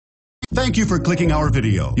Thank you for clicking our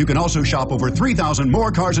video. You can also shop over 3,000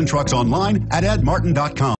 more cars and trucks online at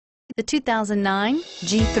edmartin.com. The 2009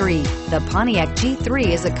 G3. The Pontiac G3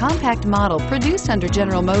 is a compact model produced under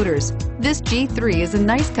General Motors. This G3 is a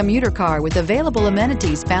nice commuter car with available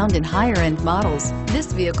amenities found in higher-end models.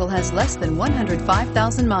 This vehicle has less than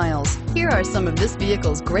 105,000 miles. Here are some of this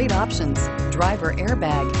vehicle's great options: driver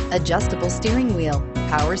airbag, adjustable steering wheel,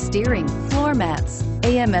 power steering, floor mats,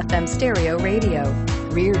 AM/FM stereo radio,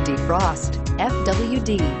 rear defrost,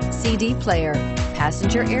 FWD, CD player,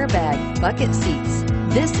 passenger airbag, bucket seats.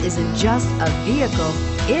 This isn't just a vehicle,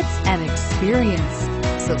 it's an experience.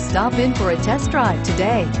 So stop in for a test drive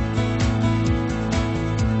today.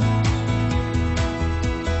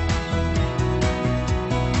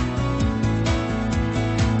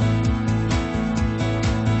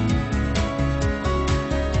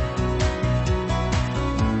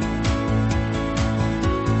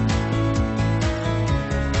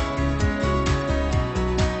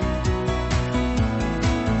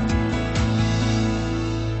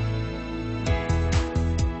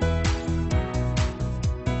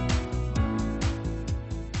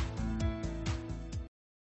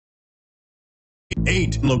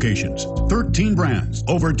 Eight locations, 13 brands,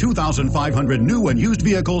 over 2,500 new and used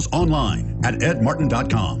vehicles online at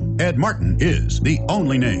edmartin.com. Ed Martin is the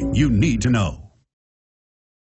only name you need to know.